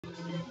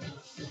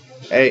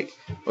Hey,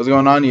 what's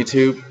going on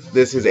YouTube?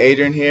 This is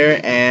Adrian here,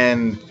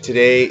 and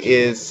today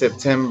is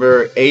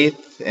September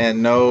 8th,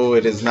 and no,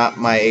 it is not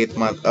my 8th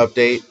month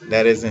update.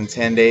 That is in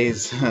 10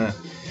 days,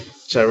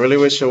 which I really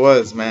wish it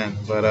was, man.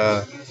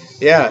 But,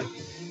 yeah,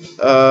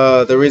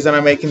 the reason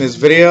I'm making this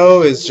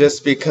video is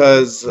just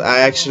because I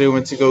actually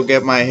went to go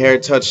get my hair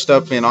touched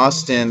up in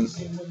Austin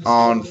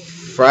on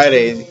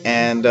Friday,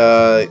 and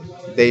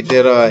they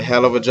did a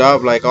hell of a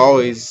job, like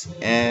always,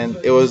 and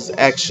it was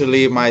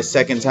actually my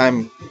second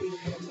time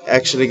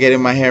actually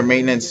getting my hair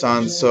maintenance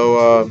on.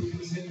 So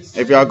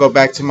if y'all go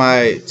back to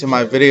my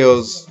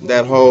videos,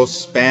 that whole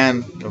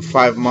span of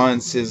 5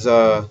 months is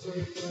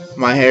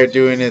my hair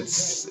doing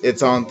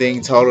its own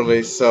thing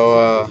totally.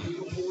 So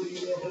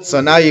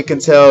now you can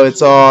tell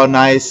it's all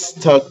nice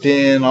tucked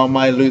in. All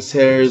my loose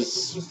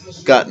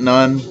hairs got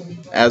none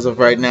as of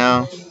right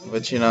now.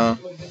 But I'm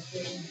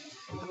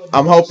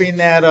hoping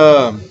that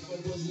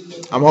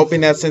I'm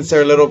hoping that since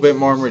they're a little bit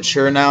more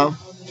mature now,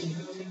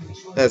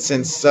 that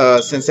since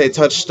they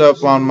touched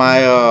up on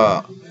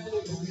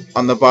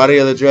the body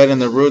of the dread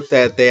and the root,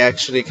 that they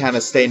actually kind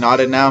of stay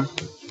knotted now.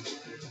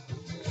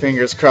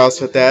 Fingers crossed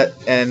with that,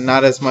 and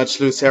not as much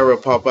loose hair will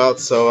pop out.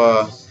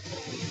 So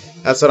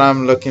that's what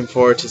I'm looking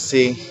forward to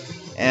see.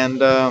 And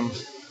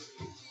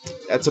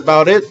that's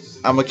about it.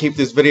 I'm gonna keep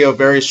this video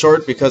very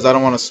short because I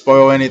don't want to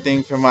spoil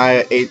anything for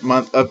my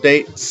 8-month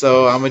update.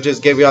 So I'm gonna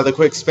just give y'all the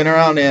quick spin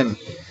around, and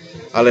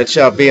I'll let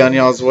y'all be on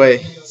y'all's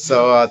way.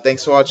 So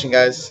thanks for watching,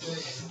 guys.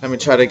 Let me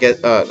try to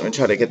get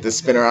this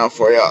spin around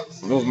for y'all.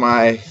 Move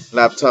my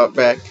laptop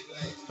back.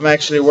 I'm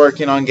actually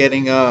working on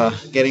getting a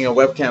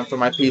webcam for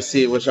my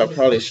PC, which I'll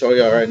probably show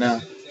y'all right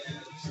now.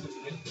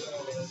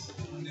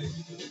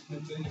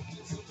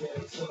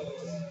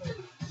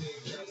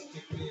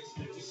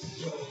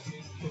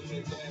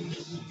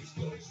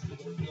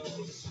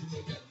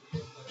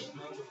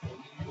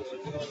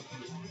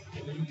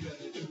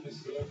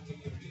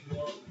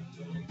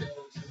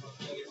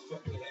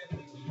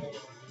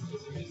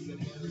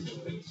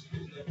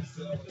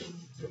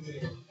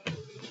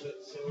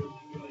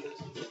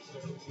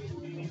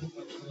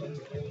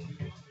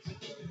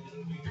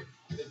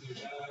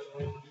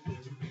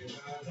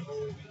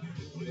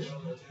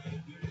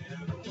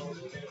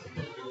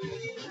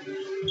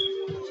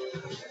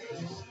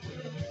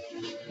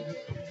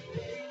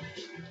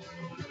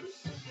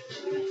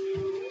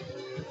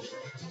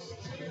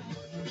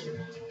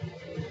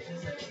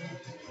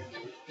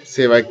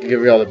 See if I can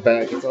give y'all the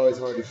back. It's always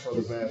hard to show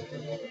the back.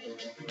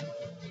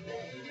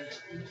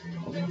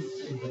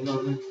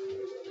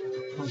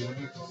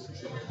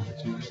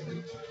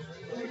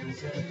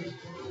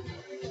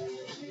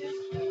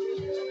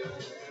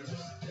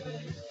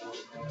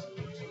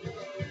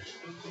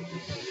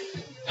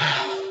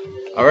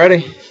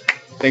 Alrighty.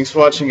 Thanks for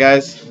watching,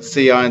 guys.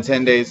 See y'all in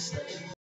 10 days.